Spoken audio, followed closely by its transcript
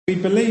We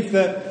believe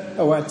that,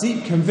 our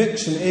deep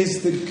conviction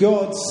is that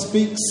God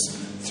speaks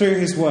through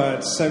his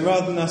word. So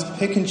rather than us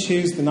pick and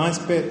choose the nice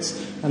bits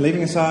and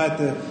leaving aside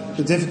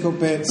the difficult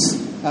bits,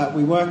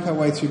 we work our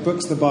way through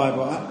books of the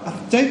Bible.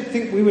 I don't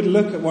think we would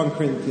look at 1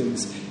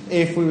 Corinthians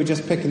if we were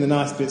just picking the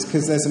nice bits,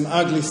 because there's some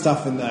ugly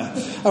stuff in there.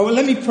 Well,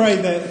 let me pray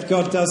that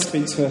God does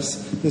speak to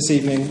us this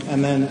evening,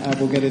 and then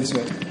we'll get into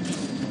it.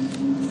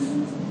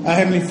 Our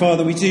Heavenly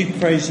Father, we do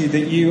praise you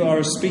that you are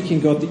a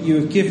speaking God, that you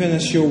have given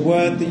us your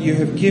word, that you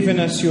have given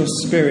us your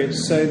spirit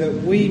so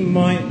that we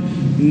might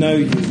know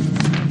you.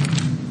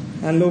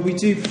 And Lord, we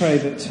do pray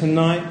that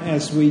tonight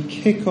as we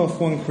kick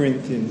off 1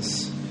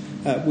 Corinthians,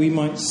 we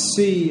might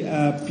see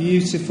our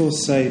beautiful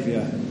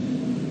Saviour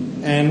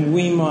and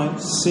we might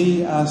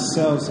see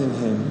ourselves in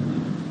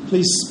him.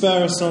 Please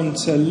spur us on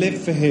to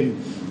live for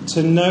him,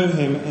 to know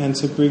him and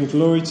to bring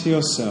glory to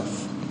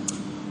yourself.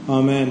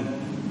 Amen.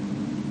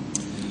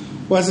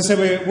 Well, as I said,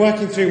 we're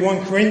working through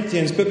 1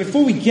 Corinthians, but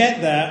before we get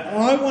there,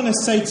 I want to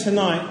say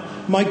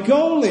tonight, my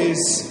goal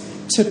is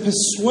to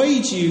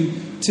persuade you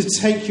to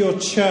take your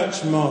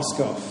church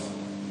mask off.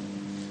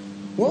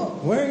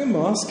 What? Wearing a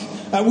mask?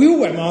 We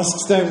all wear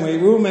masks, don't we?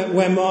 We all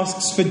wear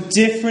masks for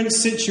different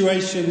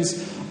situations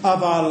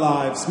of our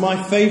lives.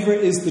 My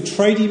favourite is the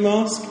tradie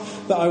mask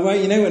that I wear.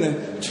 You know, when a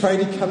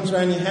tradie comes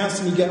around your house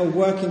and you get a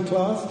working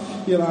class,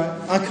 you're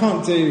like, I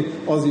can't do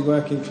Aussie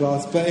working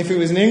class, but if it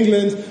was in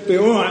England, be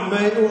all right,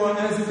 mate, all right,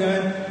 how's it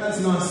going? That's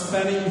a nice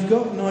spanny you've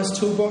got, a nice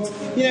toolbox.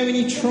 You know, when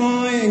you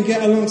try and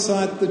get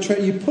alongside the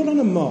tradie, you put on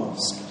a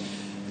mask.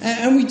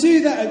 And we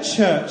do that at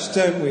church,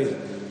 don't we?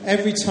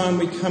 Every time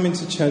we come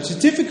into church. It's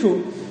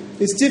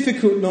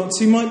difficult not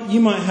to. You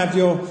might have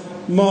your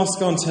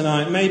mask on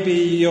tonight. Maybe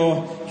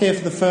you're here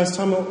for the first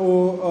time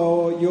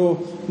or you're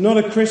not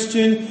a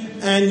Christian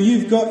and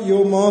you've got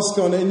your mask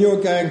on and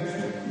you're going,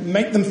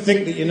 make them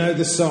think that you know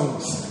the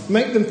songs.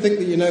 Make them think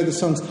that you know the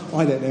songs.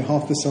 I don't know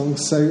half the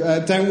songs,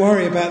 so don't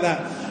worry about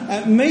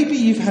that. Maybe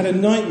you've had a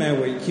nightmare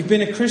week. You've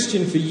been a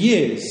Christian for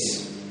years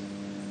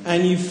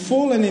and you've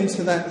fallen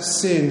into that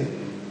sin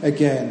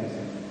again.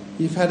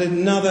 You've had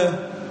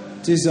another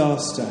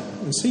disaster.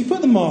 And so you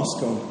put the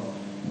mask on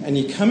and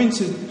you come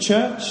into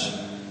church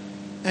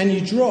and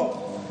you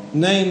drop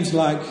names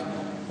like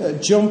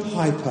John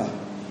Piper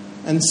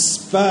and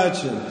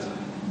Spurgeon.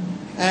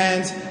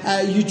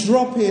 And you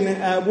drop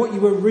in what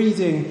you were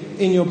reading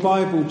in your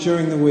Bible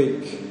during the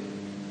week.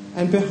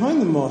 And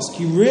behind the mask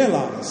you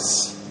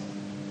realise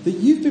that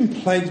you've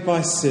been plagued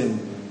by sin.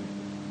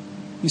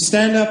 You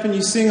stand up and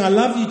you sing, I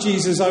love you,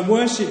 Jesus, I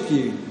worship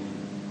you.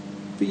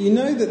 But you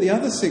know that the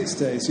other 6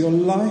 days your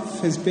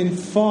life has been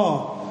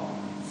far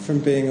from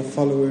being a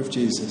follower of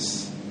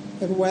Jesus.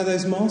 Ever wear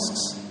those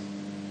masks?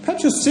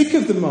 Perhaps you're sick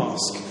of the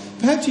mask.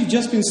 Perhaps you've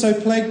just been so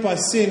plagued by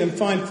sin and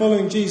find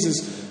following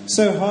Jesus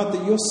so hard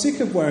that you're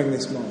sick of wearing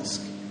this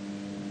mask.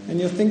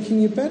 And you're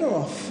thinking you're better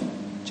off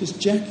just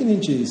jacking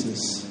in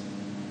Jesus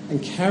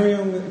and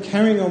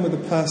carrying on with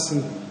the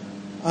person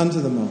under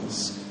the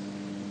mask.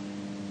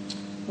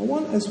 I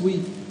want, as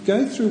we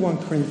go through 1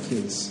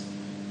 Corinthians,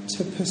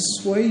 to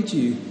persuade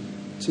you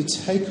to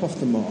take off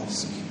the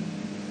mask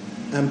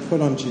and put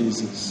on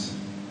Jesus.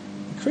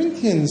 The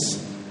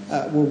Corinthians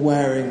were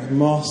wearing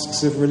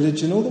masks of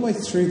religion all the way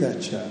through their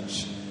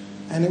church,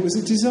 and it was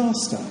a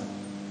disaster.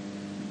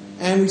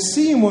 And we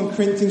see in 1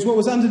 Corinthians what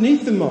was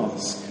underneath the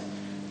mask,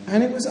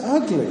 and it was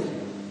ugly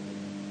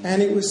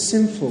and it was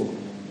sinful.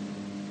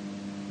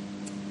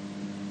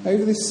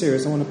 Over this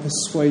series I want to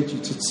persuade you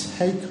to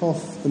take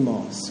off the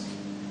mask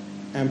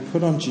and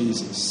put on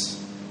Jesus,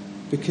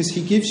 because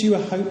he gives you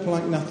a hope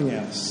like nothing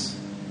else.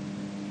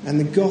 And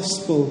the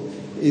gospel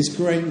is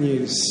great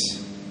news,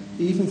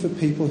 even for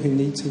people who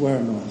need to wear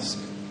a mask.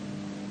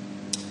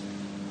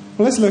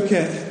 Well, let's look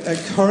at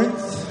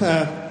Corinth.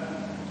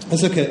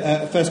 Let's look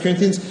at 1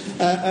 Corinthians.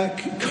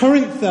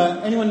 Corinth,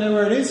 anyone know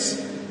where it is?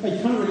 You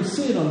can't really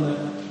see it on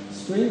the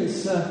screen.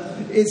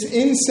 It's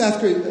in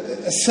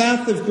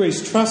south of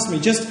Greece, trust me,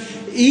 just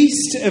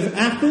east of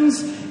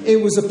Athens.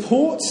 It was a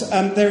port.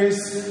 There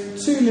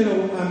is two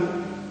little...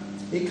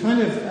 It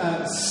kind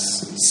of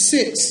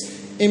sits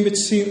in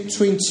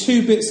between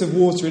two bits of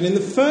water. And in the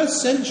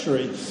first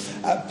century,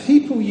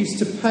 people used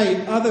to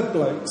pay other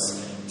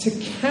blokes to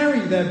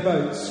carry their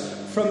boats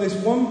from this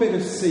one bit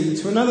of sea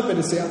to another bit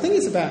of sea. I think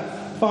it's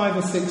about 5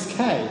 or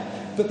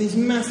 6k. But these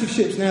massive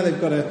ships, now they've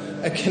got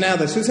a canal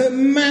there. So it's a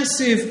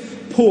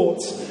massive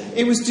port.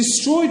 It was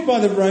destroyed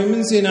by the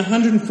Romans in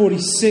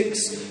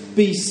 146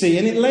 BC.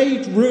 And it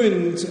lay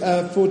ruined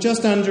for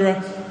just under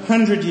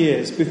 100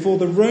 years before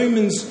the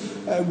Romans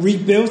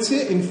rebuilt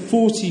it in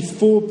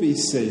 44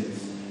 BC.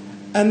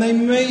 And they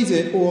made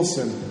it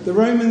awesome. The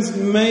Romans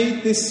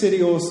made this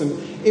city awesome.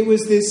 It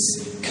was this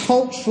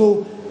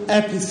cultural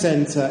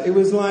epicenter. It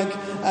was like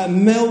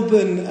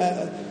Melbourne.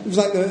 It was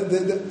like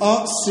the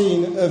art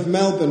scene of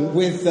Melbourne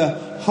with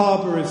the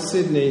harbour of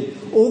Sydney.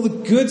 All the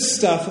good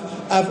stuff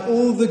of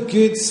all the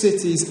good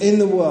cities in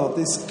the world.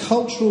 This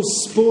cultural,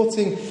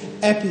 sporting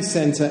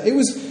epicenter. It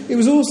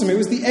was awesome. It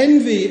was the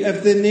envy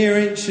of the near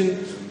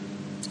ancient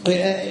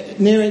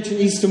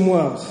Eastern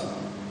world.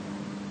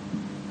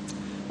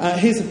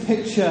 Here's a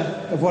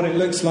picture of what it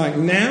looks like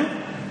now.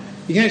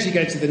 You can actually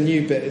go to the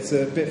new bit. It's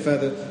a bit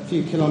further, a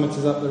few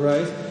kilometres up the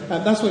road.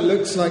 That's what it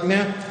looks like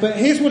now. But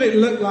here's what it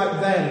looked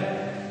like then.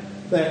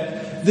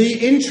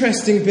 The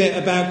interesting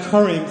bit about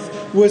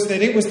Corinth was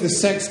that it was the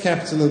sex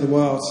capital of the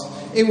world.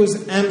 It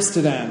was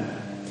Amsterdam.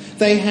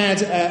 They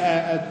had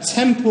a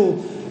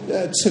temple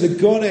to the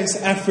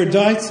goddess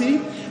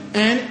Aphrodite,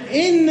 and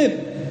in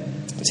the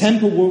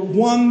temple were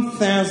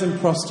 1,000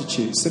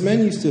 prostitutes. The men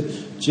used to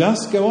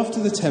just go off to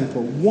the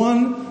temple.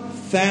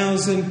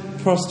 1,000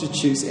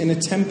 prostitutes in a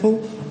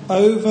temple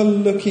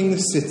overlooking the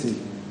city.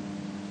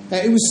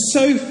 It was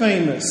so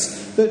famous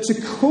that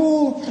to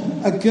call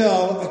a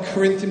girl a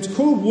Corinthian, to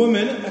call a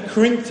woman a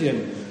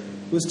Corinthian,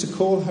 was to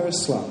call her a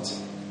slut.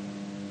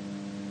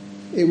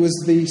 It was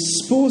the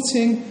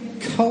sporting,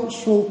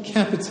 cultural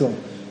capital,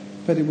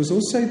 but it was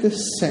also the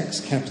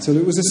sex capital.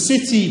 It was a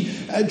city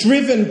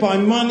driven by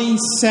money,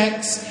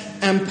 sex,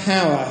 and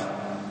power.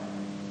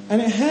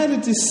 And it had a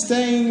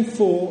disdain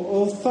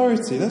for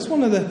authority. That's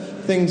one of the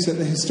things that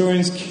the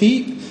historians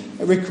keep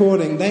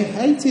recording. They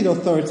hated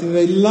authority.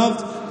 They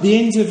loved the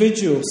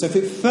individual. So if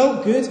it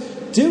felt good,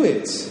 do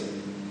it.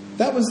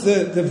 That was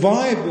the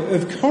vibe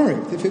of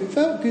Corinth. If it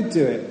felt good,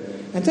 do it.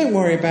 And don't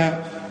worry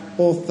about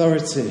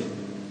authority.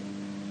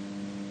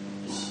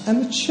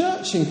 And the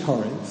church in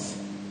Corinth,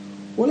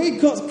 well, it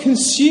got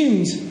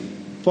consumed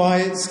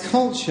by its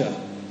culture.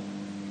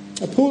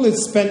 Paul had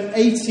spent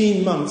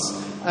 18 months,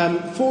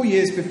 4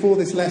 years before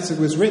this letter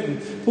was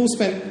written. Paul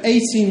spent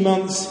 18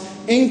 months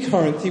in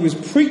Corinth. He was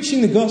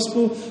preaching the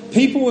gospel.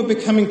 People were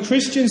becoming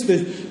Christians.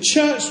 The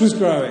church was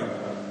growing.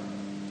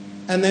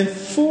 And then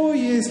 4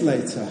 years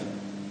later,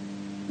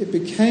 it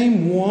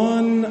became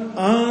one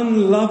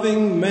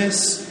unloving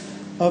mess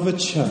of a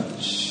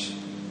church.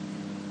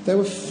 There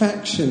were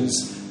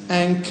factions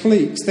and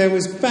cliques. There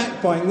was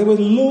backbiting. There were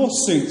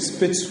lawsuits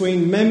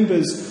between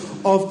members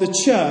of the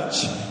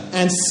church.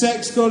 And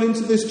sex got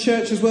into this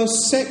church as well.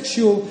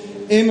 Sexual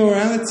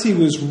immorality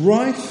was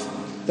rife.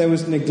 There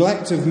was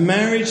neglect of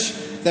marriage.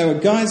 There were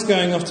guys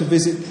going off to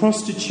visit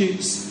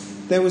prostitutes.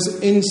 There was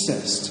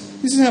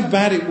incest. This is how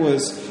bad it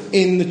was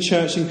in the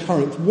church in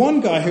Corinth.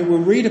 One guy who we'll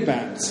read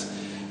about,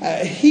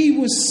 he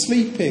was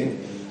sleeping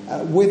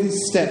with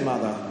his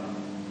stepmother.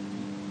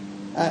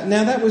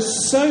 Now that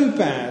was so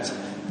bad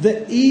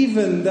that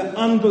even the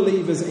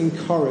unbelievers in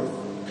Corinth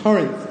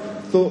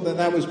thought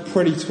that was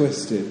pretty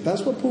twisted.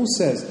 That's what Paul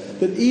says,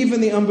 that even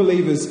the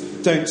unbelievers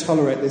don't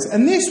tolerate this.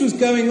 And this was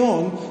going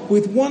on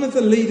with one of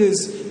the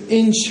leaders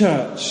in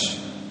church.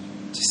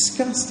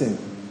 Disgusting.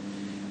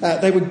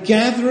 Their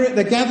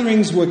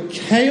gatherings were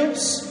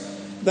chaos.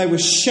 They were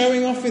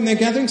showing off in their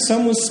gatherings.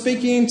 Someone was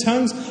speaking in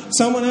tongues.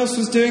 Someone else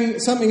was doing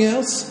something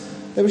else.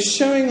 They were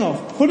showing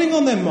off, putting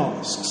on their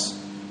masks,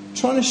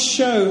 trying to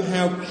show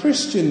how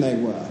Christian they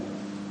were,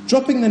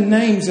 dropping the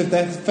names of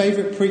their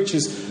favourite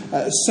preachers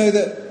so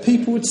that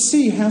people would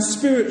see how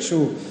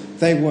spiritual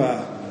they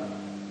were.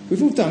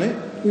 We've all done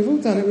it. We've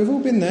all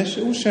been there,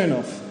 all shown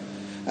off.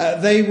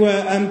 They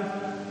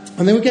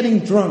were getting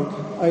drunk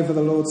over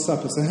the Lord's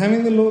Supper. So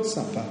having the Lord's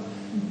Supper,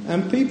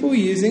 and people were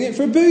using it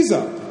for a booze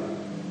up.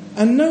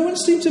 And no one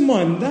seemed to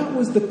mind. That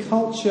was the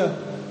culture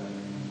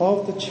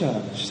of the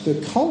church. The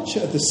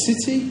culture of the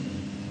city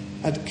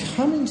had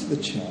come into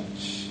the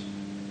church.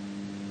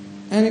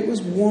 And it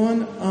was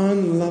one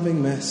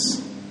unloving mess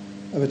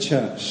of a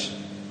church.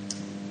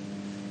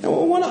 Now,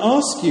 I want to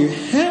ask you,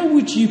 how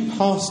would you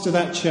pastor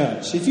that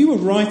church? If you were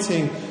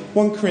writing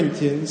 1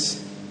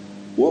 Corinthians,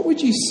 what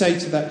would you say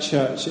to that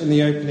church in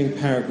the opening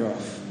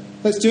paragraph?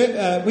 Let's do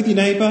it with your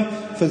neighbour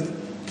for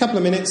a couple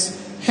of minutes.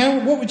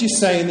 What would you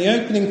say in the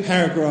opening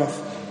paragraph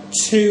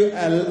in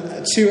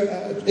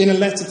a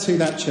letter to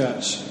that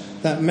church,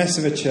 that mess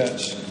of a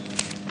church?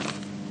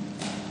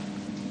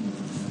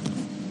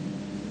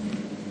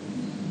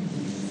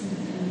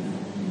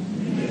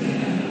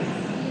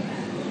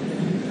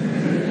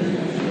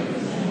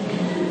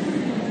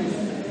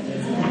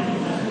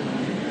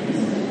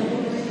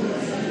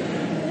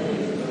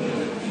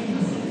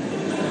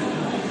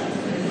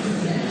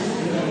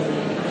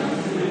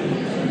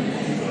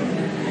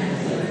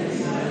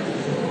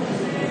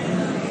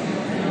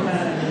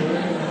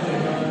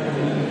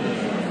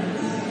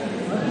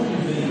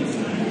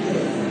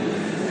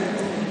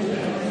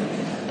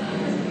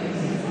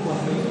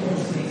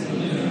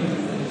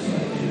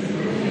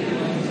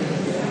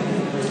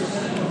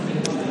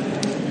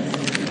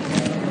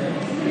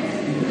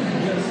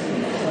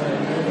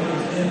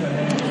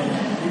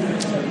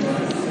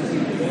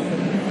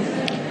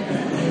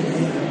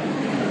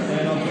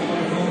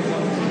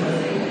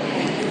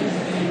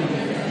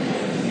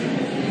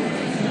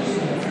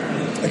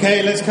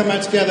 Okay, let's come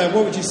back together.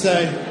 What would you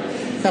say?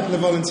 A couple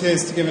of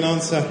volunteers to give an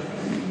answer.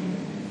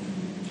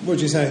 What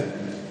would you say?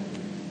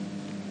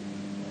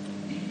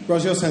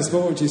 Roger, your sense,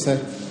 what would you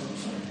say?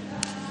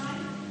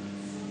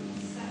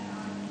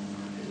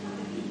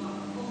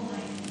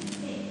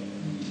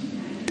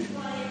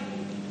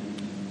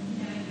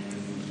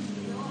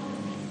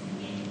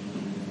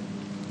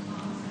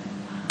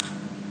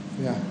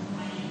 Yeah.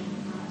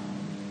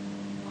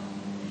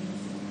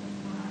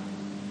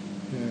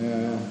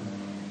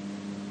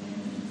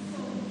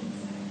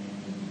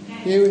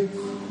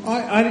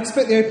 I'd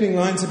expect the opening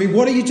line to be,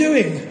 "What are you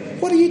doing?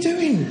 What are you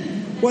doing?"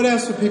 What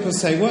else would people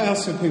say? What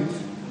else would people...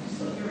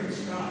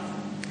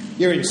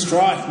 You're in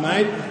strife,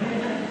 mate.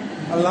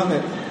 I love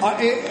it.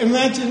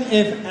 Imagine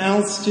if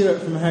Al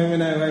Stewart from Home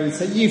and Away would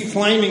say, "You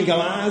flaming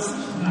galahs."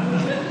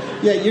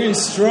 Yeah, you're in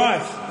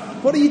strife.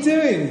 What are you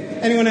doing?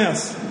 Anyone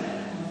else?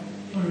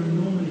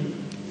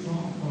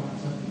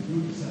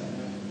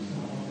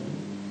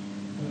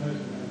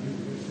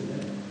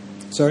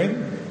 Sorry?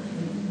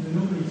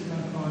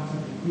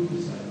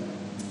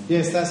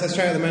 Yes, that's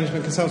straight out of the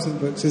management consultant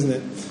books, isn't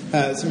it?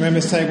 So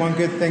remember to say one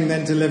good thing,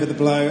 then deliver the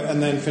blow,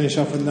 and then finish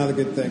off with another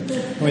good thing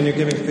when you're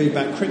giving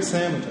feedback. Crit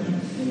sandwich.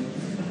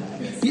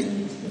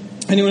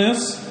 Anyone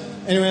else?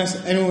 Anyone else?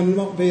 Anyone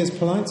not be as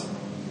polite?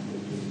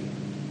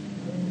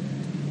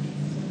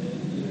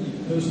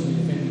 Personally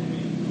offended me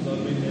because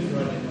I've been there for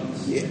 18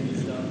 months.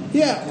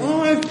 Yeah,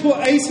 I've put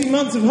 18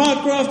 months of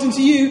hard graft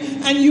into you,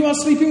 and you are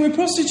sleeping with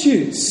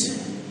prostitutes.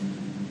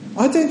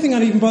 I don't think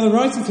I'd even bother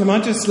writing to them.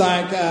 I'd just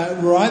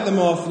write them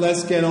off.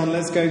 Let's get on.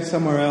 Let's go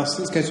somewhere else.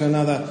 Let's go to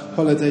another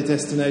holiday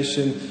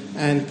destination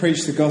and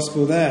preach the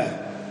gospel there.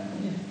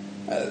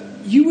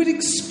 You would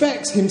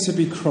expect him to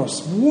be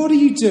cross. What are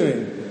you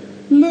doing?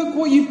 Look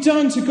what you've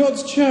done to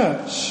God's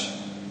church.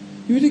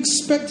 You would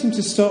expect him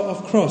to start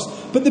off cross.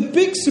 But the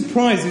big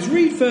surprise is,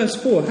 read verse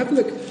 4. Have a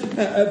look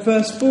at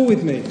verse 4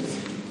 with me.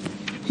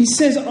 He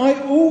says, "I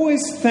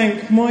always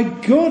thank my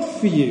God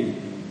for you."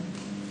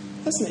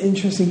 That's an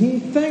interesting thing. He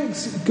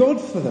thanks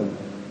God for them.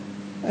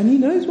 And he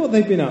knows what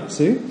they've been up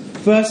to.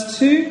 Verse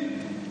 2,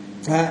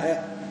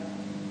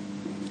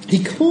 he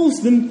calls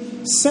them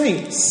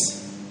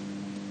saints.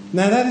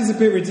 Now that is a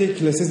bit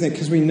ridiculous, isn't it?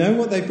 Because we know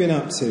what they've been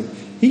up to.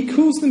 He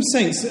calls them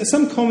saints.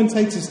 Some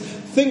commentators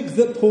think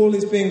that Paul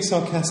is being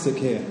sarcastic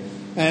here.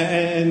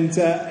 And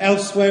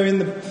elsewhere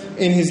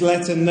in his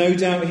letter, no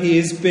doubt he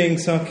is being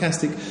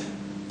sarcastic.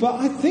 But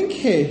I think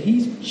here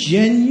he's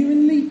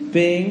genuinely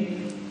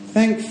being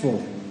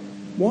thankful.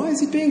 Why is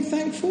he being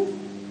thankful?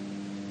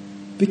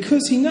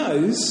 Because he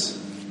knows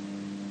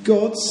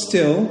God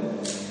still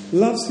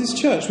loves his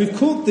church. We've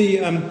called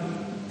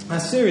our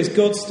series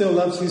 "God Still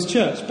Loves His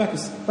Church." Back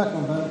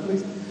on that,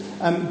 please.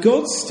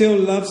 God still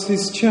loves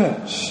his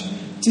church,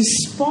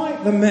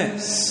 despite the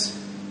mess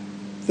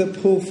that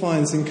Paul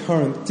finds in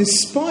Corinth,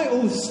 despite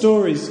all the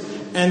stories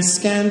and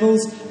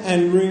scandals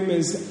and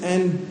rumours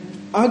and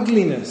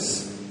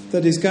ugliness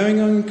that is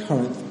going on in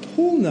Corinth.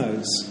 Paul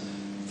knows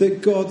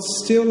that God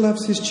still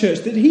loves his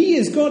church, that he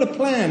has got a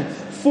plan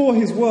for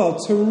his world,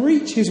 to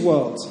reach his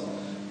world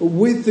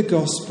with the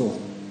gospel.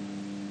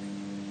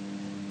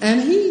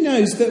 And he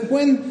knows that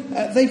when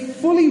they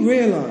fully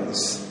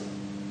realise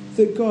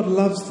that God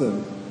loves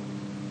them,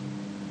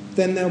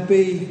 then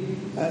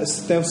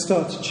they'll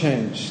start to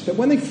change. That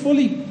when they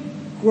fully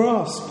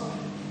grasp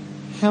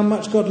how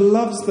much God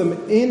loves them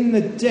in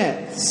the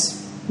depths,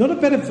 not a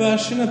better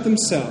version of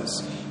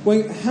themselves,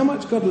 how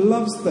much God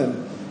loves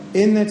them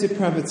in their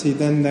depravity,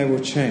 then they will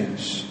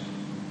change.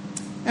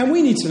 And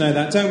we need to know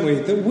that, don't we?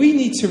 That we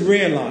need to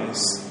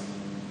realise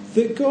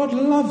that God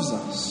loves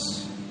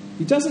us.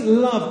 He doesn't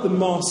love the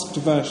masked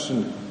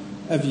version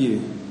of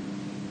you.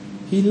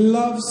 He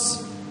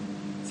loves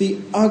the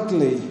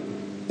ugly,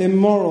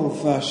 immoral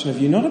version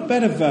of you, not a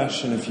better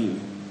version of you.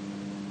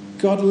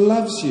 God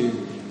loves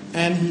you,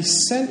 and he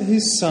sent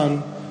his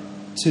Son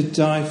to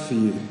die for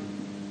you.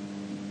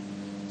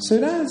 So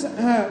that's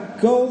our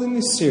goal in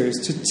this series,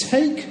 to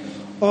take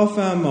off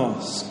our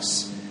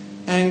masks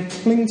and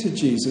cling to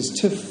Jesus,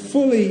 to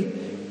fully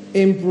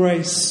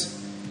embrace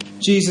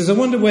Jesus. I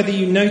wonder whether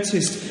you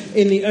noticed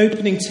in the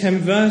opening 10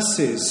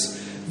 verses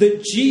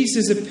that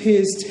Jesus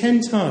appears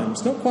 10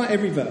 times, not quite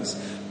every verse,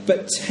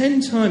 but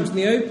 10 times in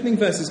the opening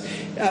verses.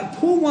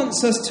 Paul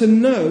wants us to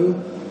know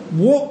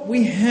what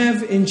we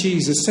have in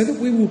Jesus so that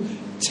we will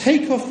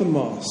take off the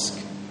mask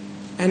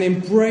and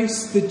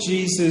embrace the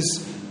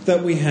Jesus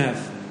that we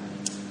have.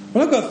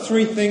 Well, I've got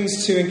 3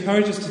 things to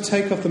encourage us to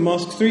take off the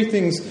mask, 3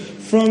 things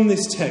from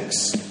this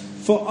text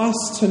for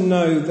us to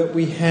know that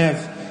we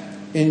have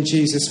in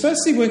Jesus.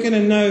 Firstly, we're going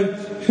to know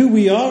who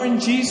we are in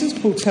Jesus.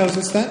 Paul tells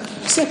us that.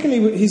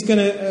 Secondly, he's going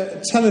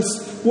to tell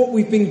us what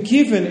we've been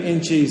given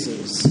in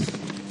Jesus.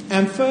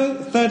 And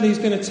thirdly, he's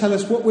going to tell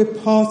us what we're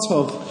part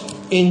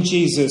of in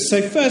Jesus.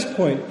 So first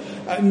point,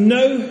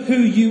 know who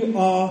you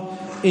are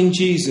in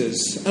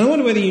Jesus. And I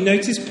wonder whether you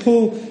notice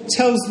Paul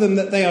tells them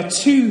that they are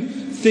 2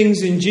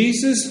 things in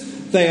Jesus.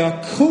 They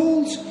are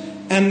called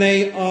and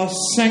they are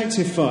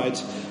sanctified.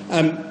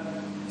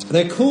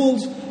 They're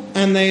called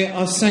and they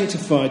are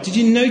sanctified. Did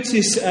you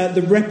notice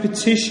the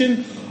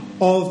repetition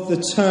of the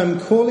term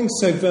calling?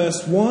 So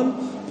verse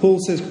 1, Paul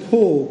says,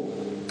 Paul,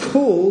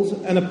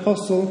 called an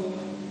apostle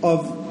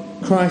of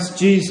Christ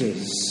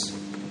Jesus.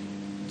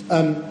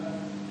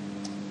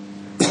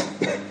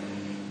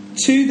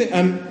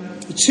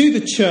 To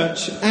the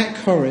church at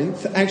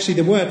Corinth, actually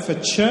the word for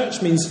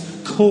church means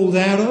called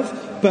out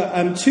of,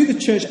 but to the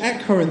church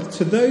at Corinth,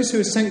 to those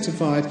who are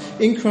sanctified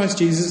in Christ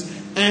Jesus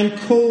and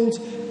called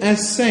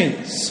as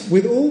saints,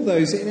 with all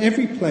those in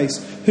every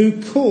place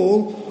who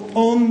call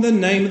on the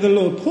name of the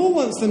Lord. Paul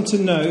wants them to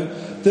know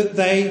that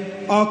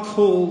they are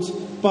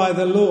called by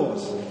the Lord.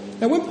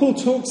 Now, when Paul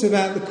talks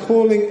about the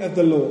calling of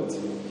the Lord,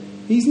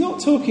 he's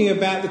not talking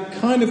about the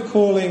kind of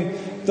calling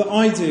that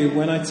I do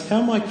when I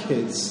tell my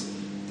kids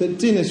that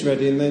dinner's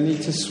ready and they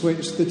need to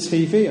switch the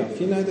TV off.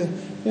 You know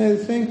the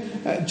thing?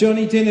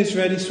 Johnny, dinner's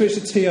ready, switch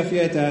the TV off.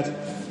 Yeah, Dad.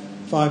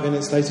 5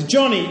 minutes later,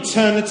 Johnny,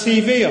 turn the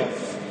TV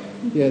off.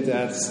 Yeah,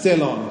 Dad,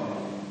 still on.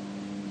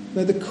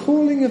 Now, the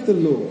calling of the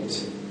Lord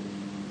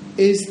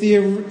is the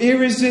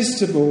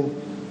irresistible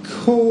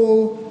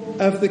call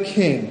of the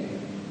King.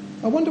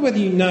 I wonder whether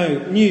you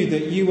knew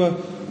that you were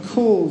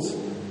called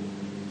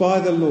by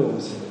the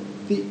Lord.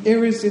 The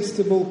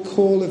irresistible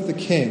call of the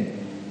King.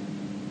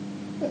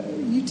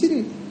 You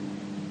didn't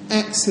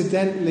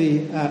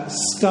accidentally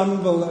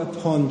stumble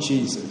upon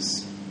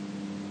Jesus.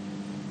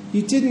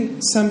 You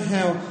didn't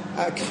somehow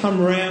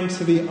come round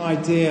to the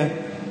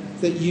idea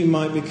that you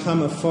might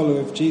become a follower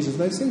of Jesus.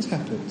 Those things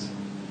happened.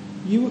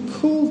 You were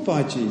called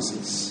by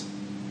Jesus.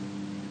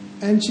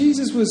 And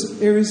Jesus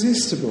was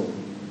irresistible.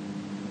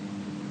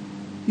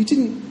 You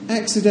didn't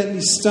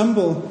accidentally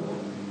stumble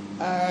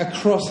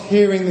across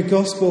hearing the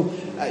gospel.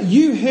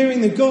 You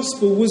hearing the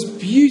gospel was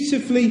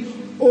beautifully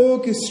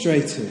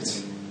orchestrated.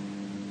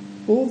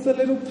 All the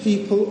little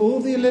people, all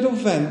the little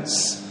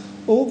events,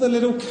 all the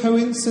little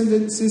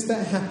coincidences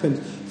that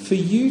happened for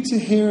you to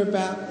hear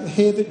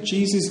that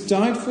Jesus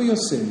died for your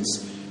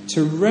sins,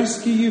 to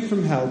rescue you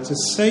from hell, to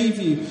save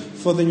you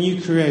for the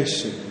new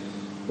creation.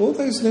 All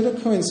those little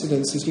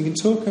coincidences, you can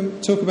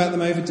talk about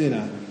them over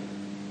dinner.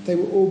 They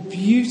were all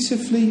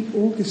beautifully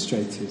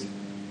orchestrated.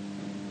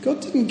 God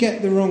didn't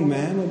get the wrong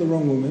man or the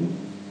wrong woman.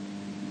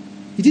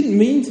 He didn't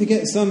mean to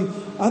get some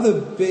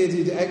other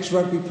bearded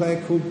ex-rugby player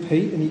called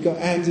Pete, and he got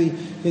Andy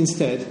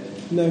instead.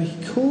 No,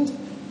 he called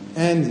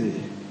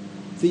Andy,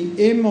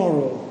 the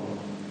immoral,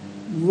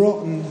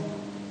 rotten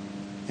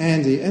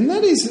Andy. And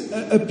that is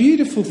a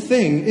beautiful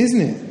thing, isn't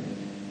it?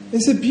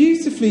 It's a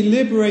beautifully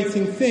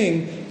liberating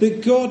thing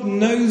that God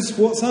knows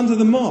what's under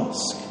the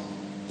mask.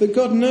 That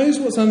God knows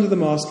what's under the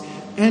mask,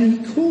 and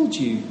He called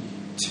you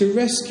to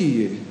rescue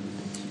you.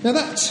 Now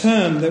that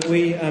term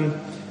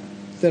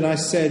that I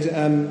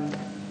said,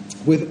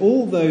 with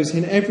all those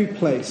in every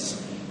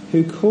place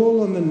who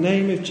call on the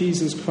name of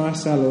Jesus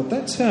Christ our Lord,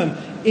 that term,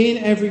 in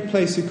every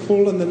place who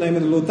call on the name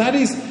of the Lord, that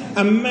is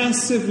a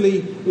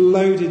massively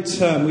loaded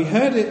term. We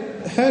heard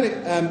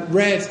it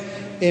read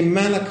in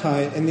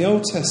Malachi in the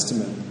Old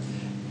Testament.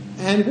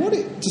 And what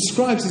it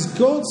describes is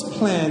God's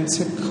plan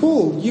to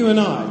call you and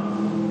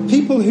I,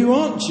 people who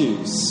aren't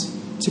Jews,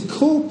 to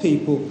call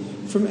people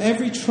from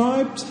every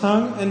tribe,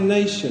 tongue and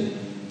nation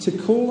to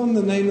call on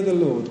the name of the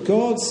Lord.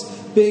 God's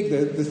big,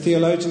 the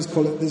theologians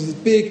call it, this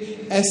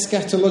big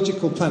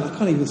eschatological plan. I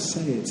can't even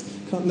say it.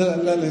 Can't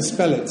let them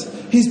spell it.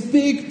 His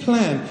big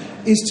plan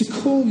is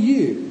to call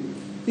you,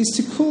 is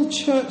to call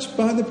Church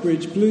by the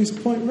Bridge, Blues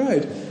Point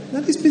Road.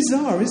 That is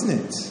bizarre, isn't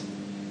it?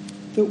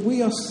 That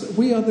we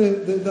are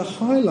the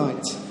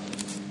highlight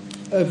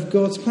of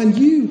God's plan.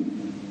 You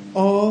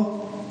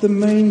are the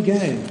main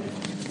game.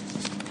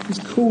 He's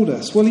called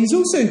us. Well, He's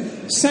also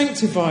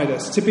sanctified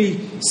us. To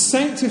be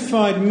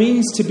sanctified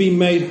means to be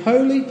made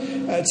holy.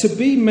 To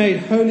be made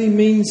holy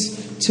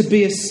means to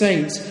be a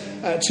saint.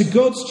 To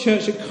God's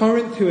church at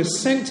Corinth, who are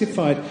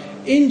sanctified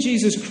in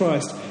Jesus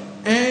Christ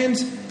and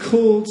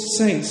called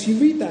saints. You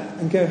read that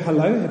and go,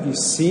 hello, have you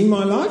seen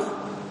my life?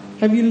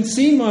 Have you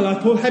seen my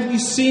life, Paul? Have you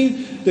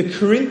seen the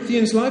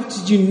Corinthians' life?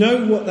 Did you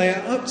know what they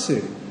are up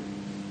to?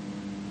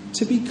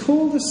 To be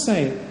called a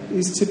saint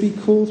is to be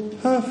called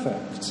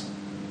perfect.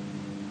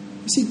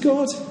 You see,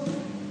 God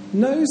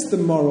knows the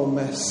moral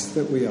mess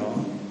that we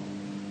are.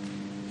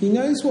 He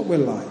knows what we're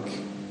like.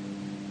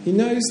 He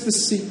knows the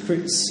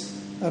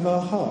secrets of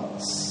our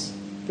hearts.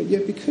 But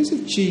yet, because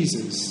of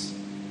Jesus,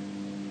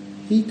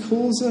 He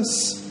calls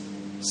us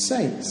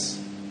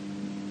saints.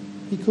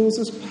 He calls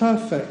us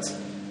perfect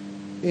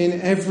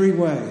in every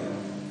way.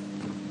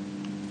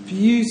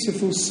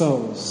 Beautiful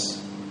souls.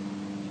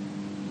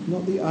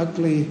 Not the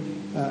ugly,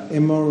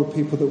 immoral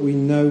people that we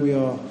know we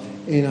are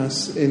in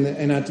us,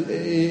 in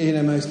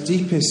our most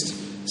deepest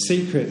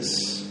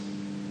secrets.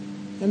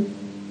 And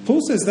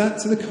Paul says that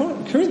to the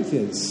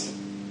Corinthians.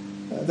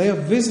 They are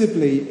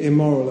visibly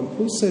immoral. And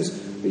Paul says,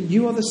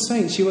 you are the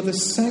saints, you are the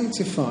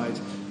sanctified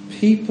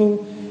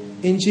people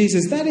in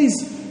Jesus. That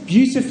is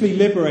beautifully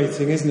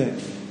liberating, isn't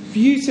it?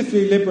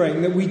 Beautifully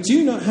liberating that we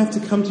do not have to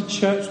come to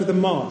church with a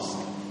mask.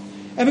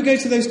 Ever go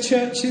to those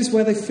churches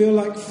where they feel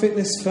like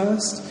Fitness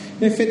First?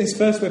 You know, Fitness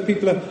First, where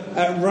people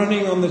are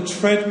running on the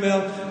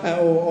treadmill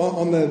or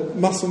on the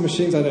muscle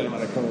machines, I don't know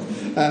what they call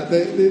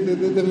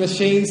them, the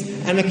machines,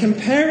 and are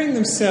comparing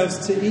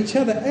themselves to each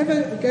other.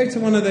 Ever go to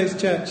one of those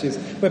churches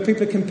where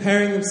people are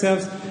comparing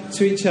themselves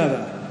to each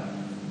other?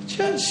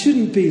 Church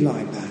shouldn't be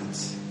like that.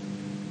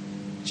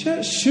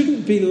 Church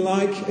shouldn't be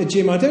like a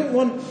gym. I don't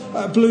want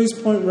Blues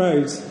Point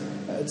Road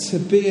to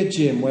be a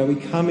gym where we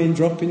come in,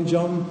 drop in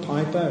John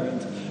Piper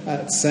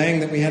and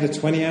saying that we had a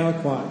 20-hour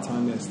quiet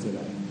time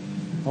yesterday.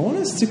 I want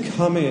us to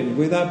come in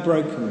with our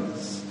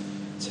brokenness,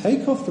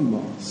 take off the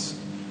mask,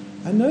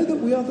 and know that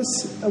we are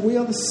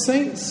the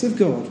saints of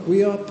God.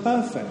 We are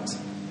perfect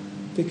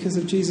because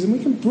of Jesus, and we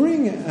can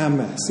bring our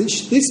mess.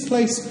 This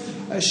place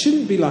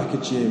shouldn't be like a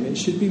gym. It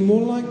should be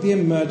more like the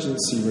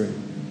emergency room,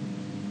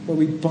 where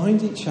we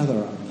bind each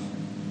other up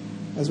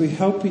as we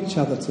help each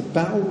other to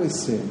battle with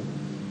sin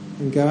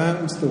and go out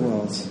into the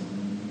world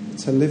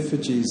to live for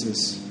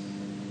Jesus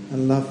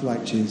and love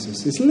like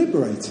Jesus. It's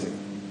liberating.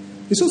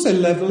 It's also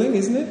levelling,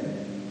 isn't it?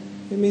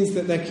 It means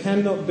that there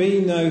cannot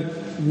be no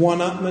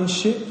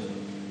one-upmanship.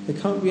 There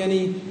can't be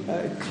any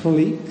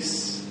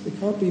cliques. There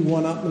can't be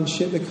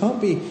one-upmanship. There can't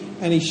be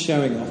any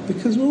showing off,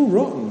 because we're all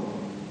rotten.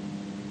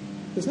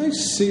 There's no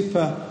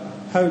super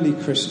holy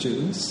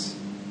Christians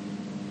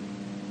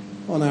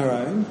on our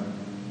own,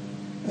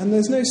 and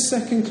there's no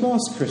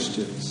second-class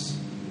Christians.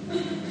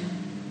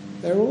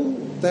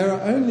 There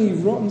are only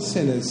rotten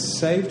sinners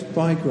saved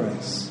by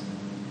grace,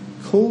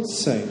 called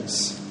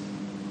saints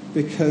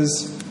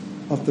because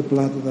of the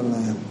blood of the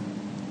Lamb.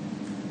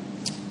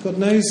 God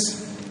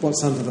knows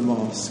what's under the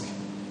mask,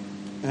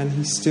 and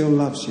he still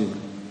loves you.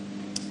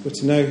 We're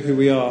to know who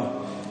we are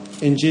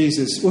in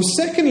Jesus. Well,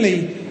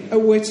 secondly,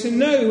 we're to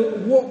know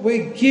what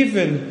we're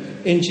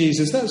given in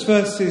Jesus. That's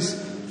verses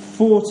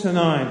 4 to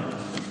 9.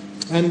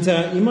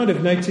 And you might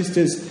have noticed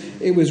as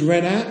it was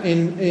read out,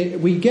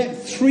 we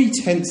get 3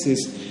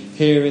 tenses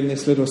here in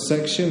this little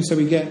section. So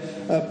we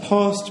get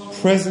past,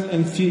 present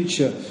and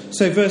future.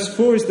 So verse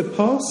 4 is the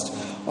past.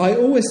 I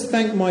always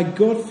thank my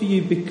God for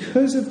you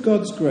because of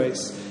God's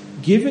grace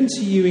given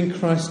to you in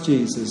Christ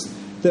Jesus,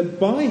 that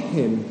by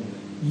him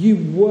you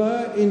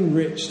were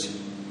enriched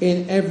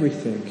in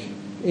everything,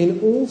 in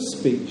all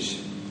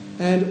speech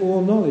and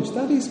all knowledge.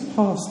 That is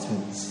past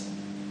tense.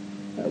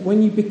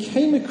 When you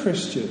became a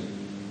Christian,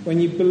 when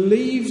you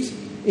believed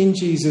in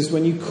Jesus,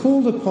 when you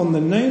called upon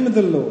the name of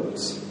the Lord,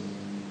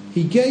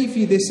 he gave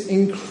you this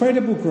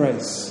incredible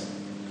grace.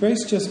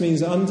 Grace just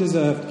means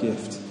undeserved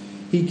gift.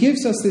 He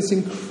gives us this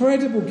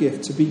incredible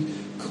gift to be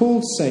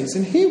called saints.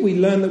 And here we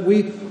learn that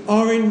we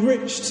are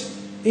enriched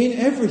in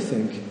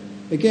everything.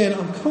 Again,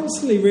 I'm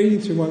constantly reading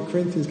through 1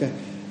 Corinthians going,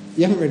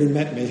 you haven't really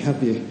met me,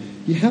 have you?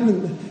 You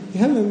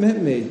haven't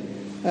met me.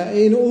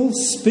 In all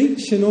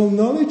speech and all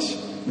knowledge?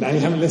 No, you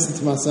haven't listened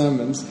to my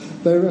sermons.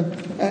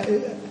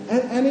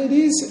 And it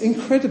is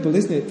incredible,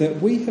 isn't it,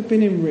 that we have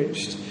been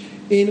enriched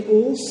in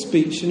all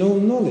speech and all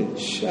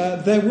knowledge.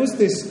 There was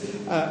this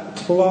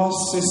class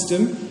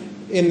system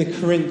in the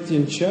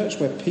Corinthian church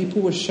where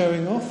people were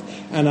showing off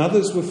and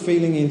others were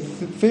feeling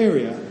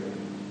inferior.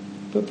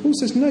 But Paul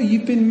says, no,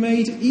 you've been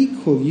made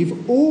equal.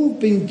 You've all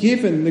been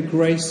given the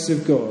grace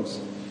of God.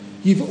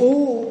 You've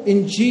all,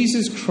 in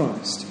Jesus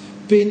Christ,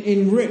 been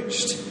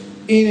enriched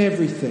in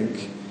everything,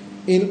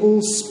 in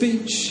all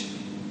speech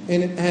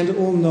and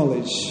all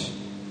knowledge.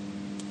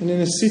 And in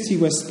a city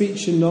where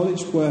speech and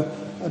knowledge were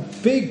a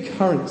big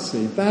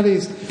currency, that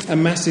is a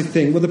massive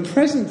thing. Well, the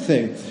present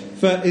thing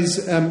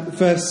is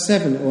verse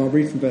 7, or I'll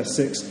read from verse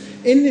 6.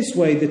 In this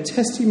way, the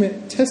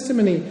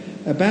testimony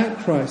about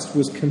Christ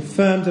was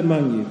confirmed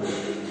among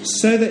you,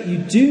 so that you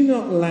do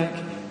not lack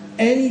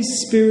any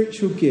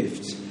spiritual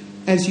gift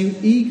as you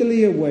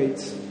eagerly await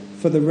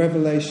for the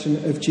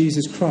revelation of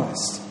Jesus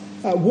Christ.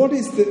 What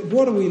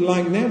are we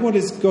like now? What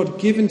has God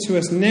given to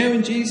us now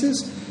in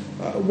Jesus?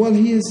 Well,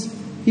 He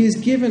has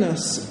given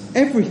us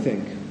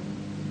everything.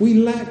 We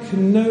lack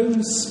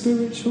no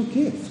spiritual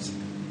gift.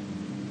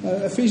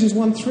 Ephesians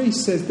 1:3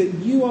 says that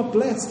you are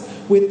blessed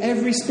with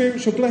every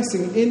spiritual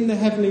blessing in the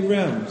heavenly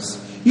realms.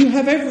 You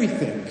have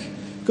everything.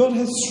 God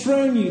has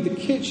thrown you the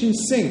kitchen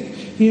sink.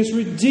 He has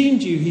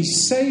redeemed you.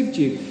 He's saved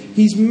you.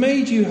 He's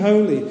made you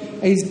holy.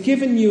 He's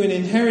given you an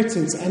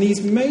inheritance, and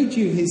He's made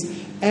you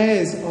His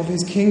heirs of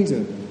His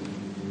kingdom.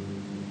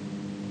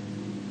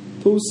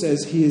 Paul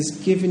says He has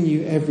given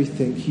you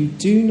everything. You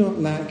do not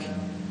lack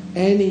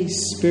any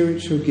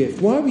spiritual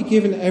gift. Why are we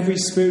given every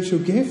spiritual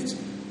gift?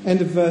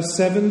 End of verse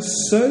 7,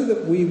 so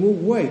that we will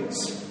wait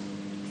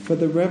for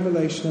the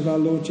revelation of our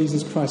Lord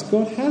Jesus Christ.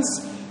 God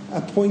has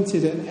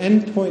appointed an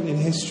end point in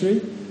history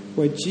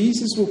where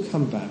Jesus will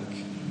come back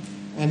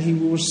and He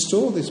will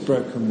restore this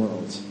broken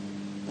world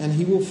and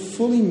He will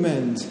fully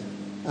mend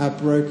our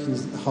broken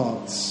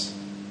hearts.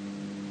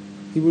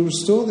 He will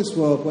restore this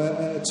world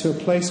to a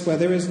place where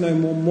there is no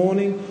more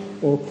mourning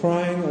or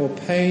crying or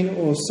pain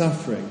or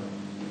suffering.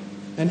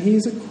 And He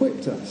has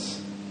equipped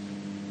us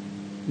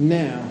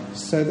now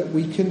so that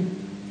we can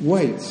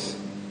wait.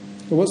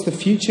 But what's the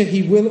future?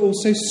 He will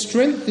also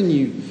strengthen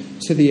you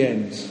to the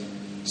end,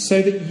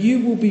 so that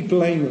you will be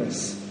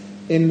blameless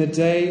in the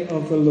day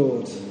of the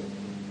Lord.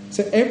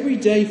 So every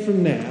day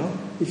from now,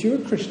 if you're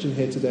a Christian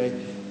here today,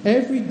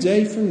 every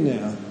day from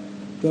now,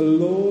 the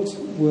Lord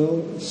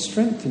will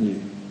strengthen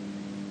you.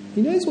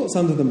 He knows what's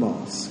under the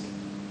mask,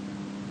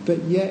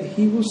 but yet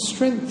He will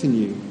strengthen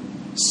you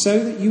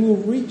so that you will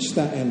reach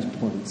that end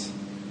point,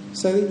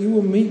 so that you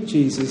will meet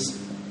Jesus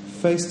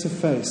face to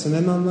face. And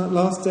then on that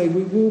last day,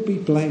 we will be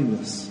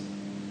blameless,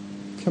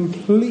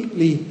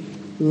 completely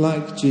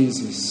like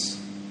Jesus.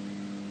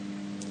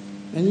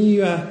 And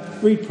you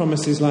read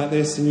promises like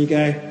this and you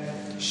go,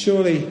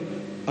 surely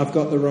I've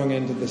got the wrong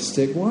end of the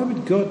stick. Why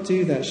would God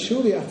do that?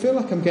 Surely I feel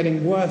like I'm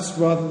getting worse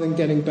rather than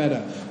getting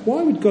better.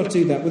 Why would God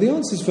do that? Well, the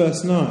answer is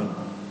verse 9.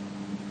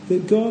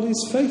 That God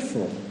is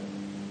faithful.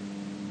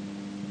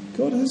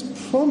 God has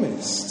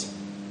promised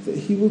that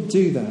he will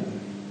do that.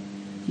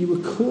 You were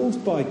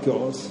called by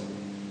God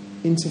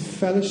into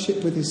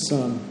fellowship with his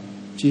Son,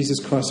 Jesus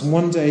Christ. And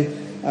one day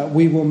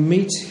we will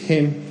meet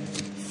him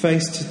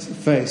face to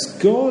face.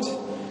 God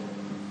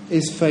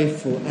is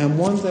faithful. And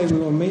one day we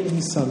will meet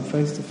his Son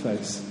face to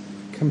face,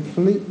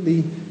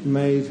 completely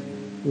made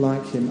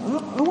like him.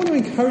 I want to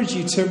encourage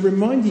you to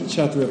remind each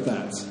other of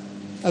that.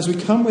 As we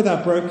come with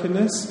our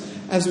brokenness,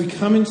 as we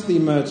come into the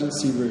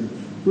emergency room,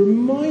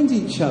 remind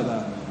each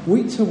other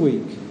week to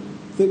week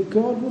that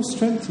God will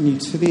strengthen you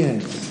to the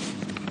end.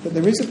 That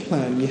there is a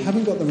plan, you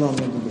haven't got the wrong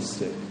end of the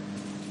stick.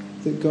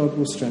 That God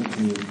will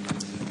strengthen you.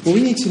 Well,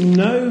 we need to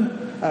know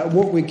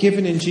what we're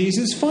given in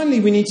Jesus. Finally,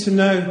 we need to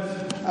know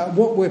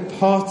what we're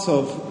part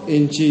of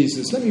in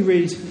Jesus. Let me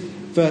read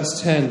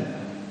verse 10.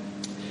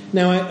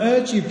 Now I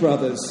urge you,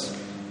 brothers,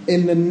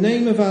 in the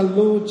name of our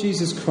Lord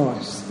Jesus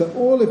Christ, that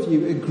all of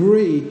you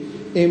agree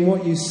in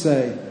what you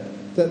say,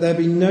 that there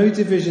be no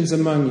divisions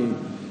among you,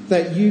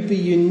 that you be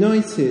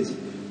united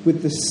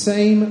with the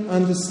same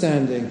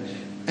understanding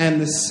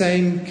and the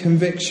same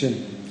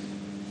conviction.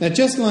 Now,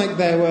 just like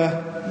there were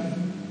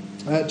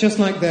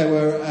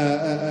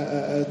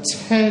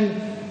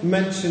 10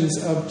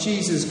 mentions of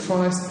Jesus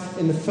Christ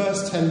in the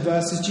first 10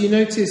 verses, do you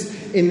notice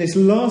in this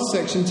last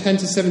section, 10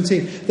 to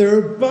 17, there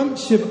are a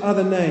bunch of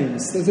other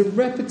names. There's a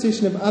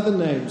repetition of other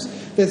names.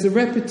 There's a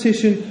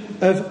repetition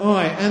of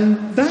I.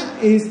 And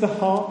that is the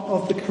heart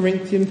of the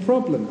Corinthian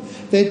problem.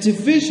 Their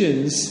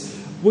divisions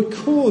were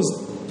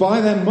caused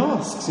by their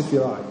masks, if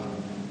you like.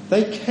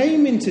 They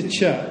came into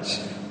church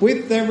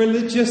with their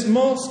religious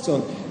masks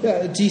on.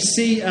 Do you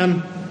see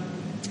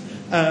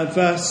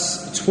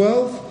verse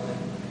 12?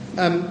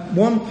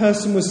 One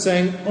person was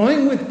saying,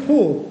 I'm with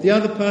Paul. The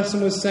other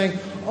person was saying,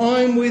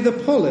 I'm with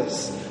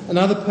Apollos.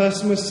 Another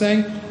person was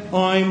saying,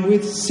 I'm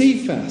with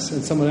Cephas.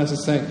 And someone else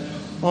was saying,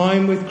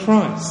 I'm with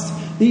Christ.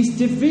 These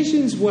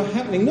divisions were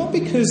happening not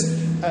because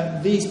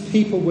these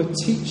people were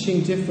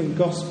teaching different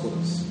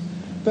gospels,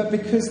 but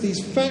because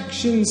these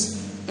factions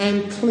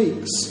and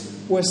cliques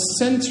were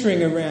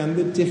centering around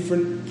the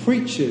different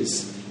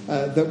preachers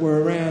that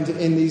were around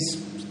in these.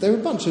 There were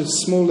a bunch of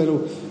small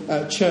little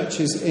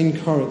churches in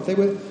Corinth.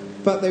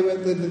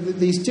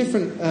 These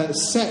different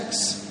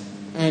sects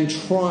and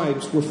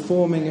tribes were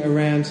forming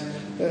around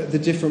the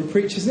different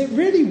preachers. And it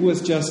really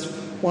was just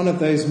one of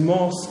those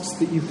masks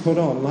that you put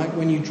on, like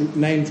when you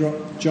name drop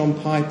John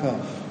Piper,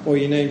 or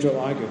you name drop,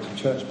 I go to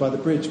church by the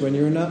bridge, when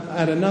you're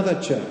at another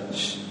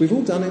church. We've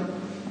all done it.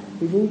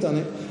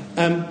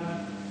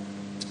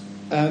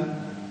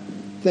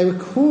 They were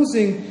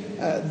causing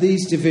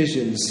these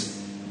divisions,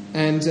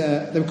 and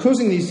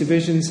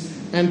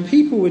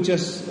people were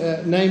just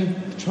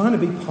trying to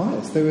be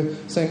pious. They were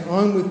saying,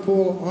 I'm with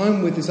Paul,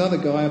 I'm with this other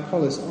guy,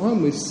 Apollos,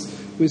 I'm with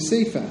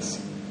Cephas.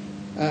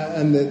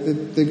 And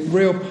the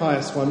real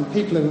pious one,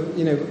 people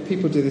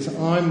do this,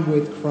 I'm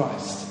with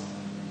Christ.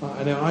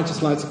 I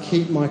just like to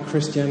keep my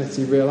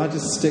Christianity real. I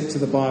just stick to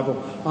the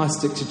Bible. I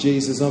stick to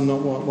Jesus. I'm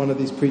not one of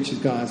these preachers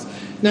guys.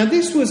 Now,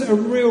 this was a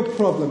real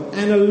problem.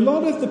 And a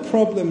lot of the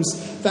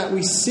problems that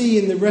we see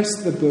in the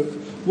rest of the book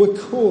were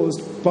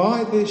caused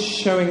by this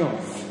showing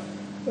off.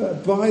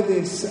 By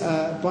these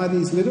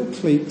little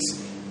cliques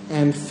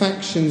and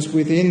factions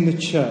within the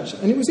church.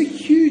 And it was a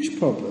huge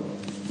problem.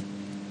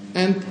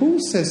 And Paul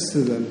says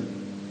to them,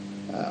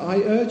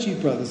 I urge you,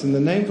 brothers, in the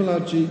name of our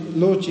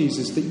Lord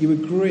Jesus, that you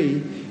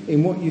agree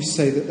in what you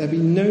say, that there be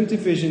no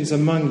divisions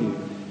among you,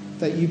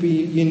 that you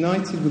be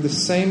united with the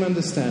same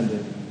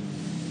understanding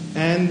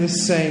and the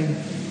same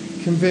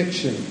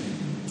conviction.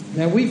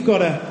 Now, we've got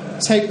to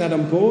take that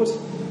on board.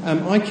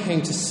 I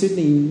came to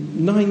Sydney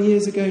 9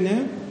 years ago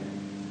now,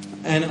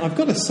 and I've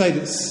got to say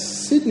that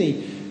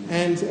Sydney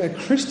and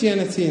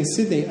Christianity in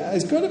Sydney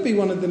has got to be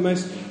one of the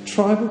most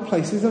tribal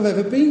places I've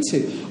ever been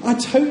to. I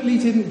totally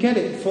didn't get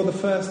it for the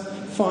first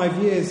 5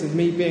 years of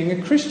me being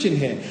a Christian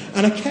here.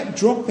 And I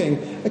kept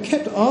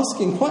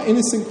asking quite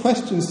innocent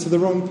questions to the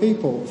wrong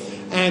people.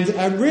 And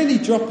really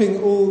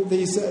dropping all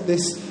this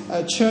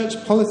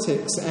church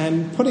politics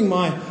and putting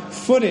my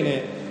foot in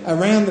it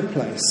around the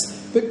place.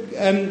 But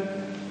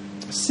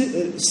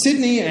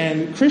Sydney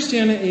and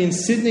Christianity in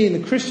Sydney and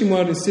the Christian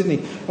world in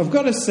Sydney, I've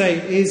got to say,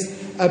 is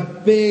a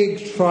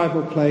big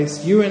tribal place.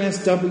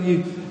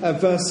 UNSW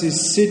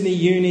versus Sydney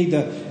Uni,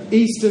 the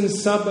eastern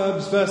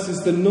suburbs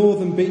versus the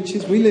northern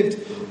beaches. We lived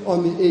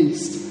on the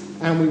east,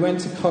 and we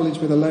went to college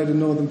with a load of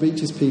northern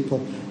beaches people.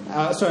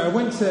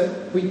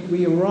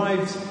 We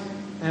arrived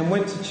and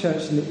went to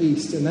church in the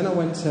east, and then I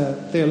went to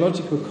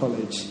theological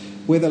college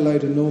with a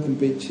load of northern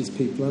beaches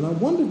people, and I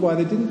wondered why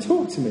they didn't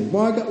talk to me,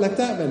 why I got left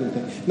out of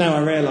anything. Now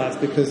I realise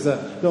because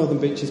northern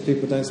beaches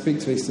people don't speak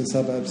to eastern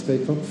suburbs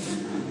people.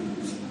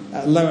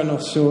 Lower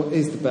North Shore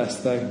is the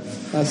best, though.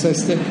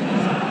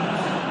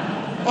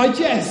 I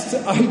jest,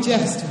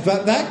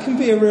 but that can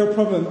be a real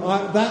problem.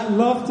 That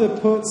laughter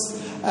puts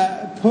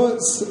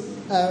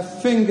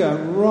finger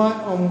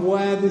right on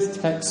where this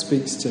text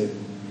speaks to.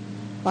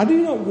 I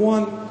do not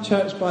want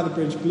Church by the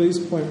Bridge, Blues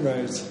Point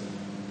Road,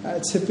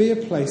 to be a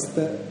place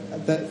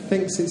that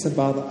thinks it's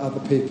above other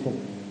people.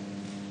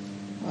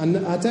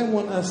 And I don't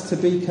want us to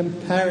be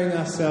comparing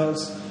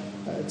ourselves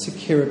to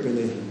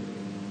Kirribilli.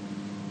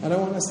 I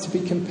don't want us to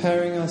be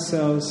comparing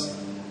ourselves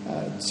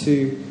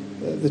to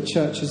the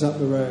churches up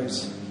the road,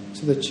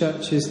 to the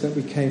churches that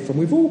we came from.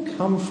 We've all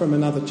come from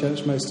another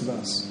church, most of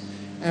us,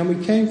 and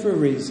we came for a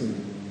reason.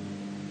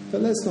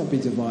 But let's not be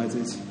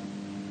divided.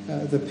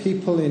 The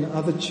people in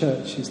other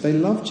churches, they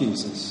love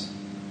Jesus.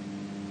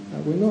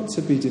 We're not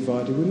to be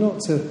divided. We're not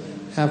to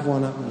have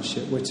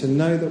one-upmanship. We're to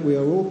know that we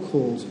are all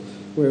called.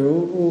 We're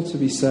all to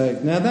be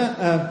saved. Now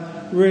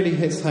that really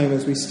hits home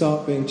as we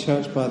start being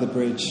Church by the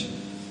Bridge.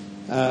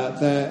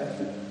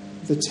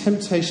 The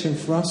temptation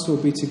for us will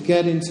be to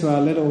get into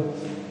our little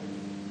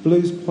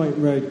Blues Point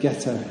Road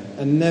ghetto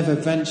and never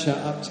venture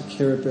up to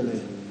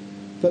Kirribilli.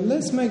 But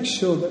let's make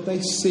sure that they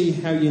see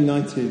how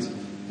united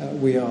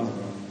we are.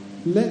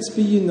 Let's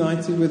be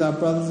united with our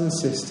brothers and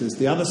sisters,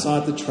 the other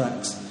side of the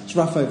tracks. It's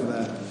rough over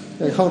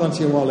there. Hold on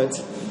to your wallet.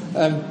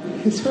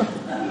 It's rough.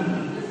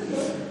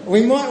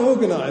 We might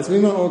organise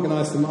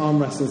some arm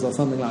wrestles or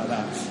something like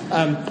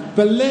that.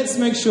 But let's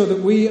make sure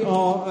that we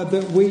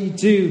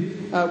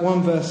do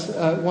 1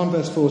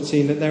 verse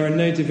 14, that there are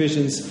no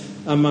divisions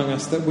among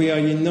us, that we are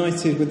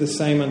united with the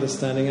same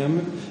understanding.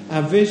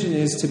 Our vision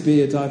is to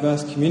be a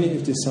diverse community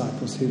of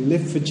disciples who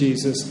live for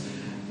Jesus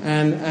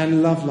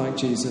and love like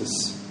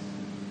Jesus.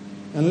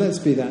 And let's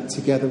be that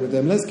together with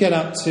them. Let's get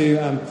up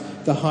to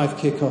the Hive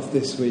kick-off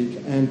this week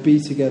and be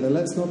together.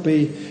 Let's not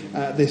be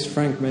this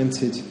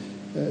fragmented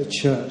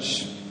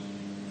church.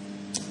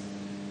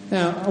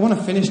 Now, I want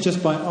to finish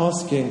just by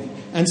asking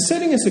and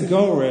setting us a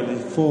goal, really,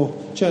 for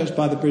Church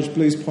by the Bridge,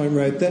 Blues Point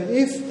Road, that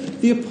if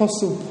the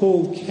Apostle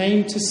Paul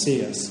came to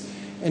see us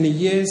in a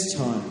year's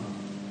time,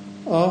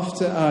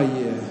 after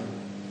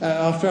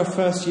our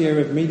first year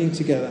of meeting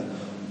together,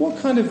 what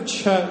kind of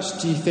church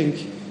do you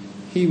think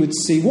he would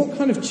see? What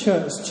kind of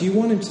church do you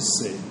want him to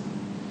see?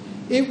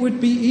 It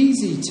would be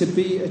easy to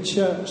be a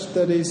church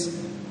that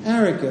is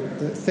arrogant,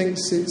 that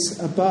thinks it's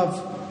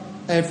above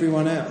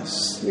everyone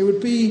else. It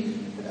would be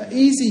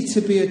easy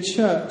to be a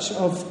church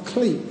of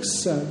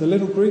cliques. The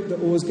little group that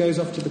always goes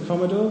off to the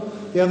Commodore,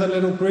 the other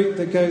little group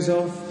that goes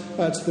off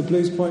to the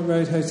Blues Point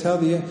Road Hotel,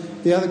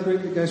 the other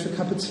group that goes for a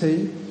cup of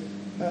tea.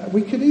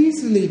 We could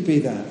easily be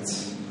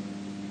that.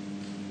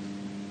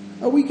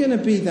 Are we going to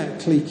be that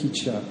cliquey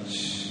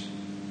church?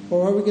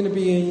 Or are we going to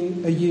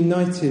be a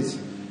united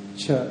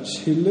church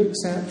who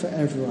looks out for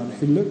everyone,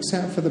 who looks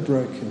out for the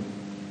broken?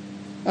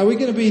 Are we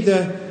going to be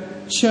the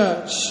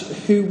church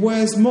who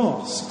wears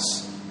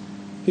masks,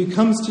 who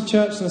comes to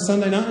church on a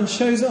Sunday night and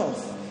shows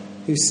off,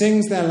 who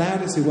sings their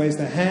loudest, who waves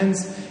their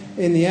hands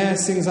in the air,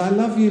 sings, "I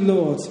love you,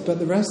 Lord," but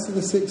the rest of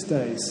the 6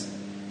 days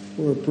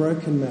we're a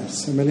broken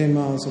mess, a million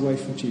miles away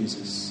from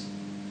Jesus?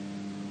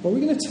 Or are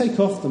we going to take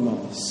off the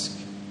mask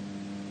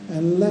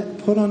and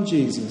put on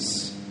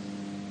Jesus?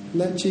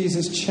 Let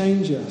Jesus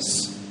change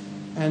us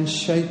and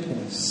shape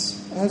us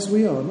as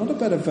we are, not a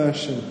better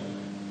version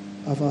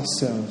of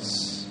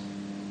ourselves.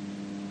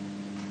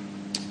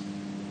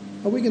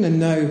 Are we going to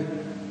know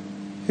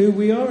who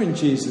we are in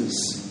Jesus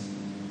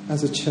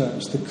as a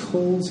church, the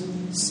called,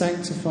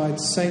 sanctified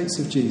saints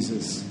of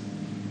Jesus,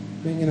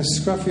 being in a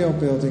scruffy old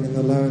building in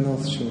the lower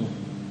North Shore?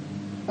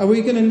 Are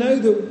we going to know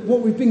that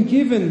what we've been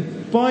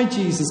given by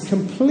Jesus,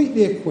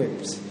 completely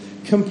equipped,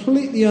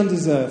 completely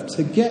undeserved,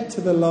 to get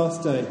to the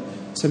last day,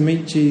 to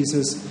meet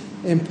Jesus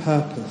in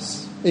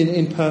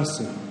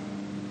person?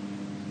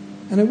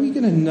 And are we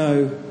going to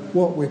know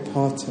what we're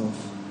part of?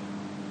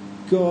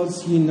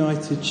 God's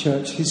united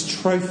church, his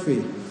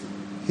trophy,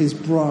 his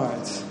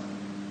bride,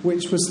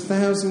 which was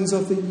thousands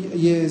of the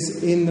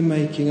years in the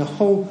making, a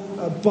whole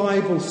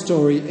Bible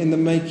story in the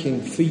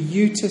making, for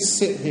you to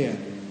sit here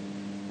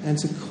and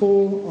to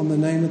call on the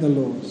name of the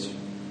Lord.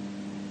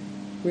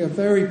 We are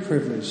very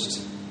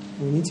privileged.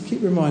 We need to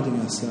keep reminding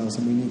ourselves,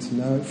 and we need to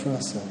know it for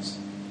ourselves.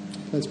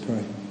 Let's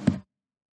pray.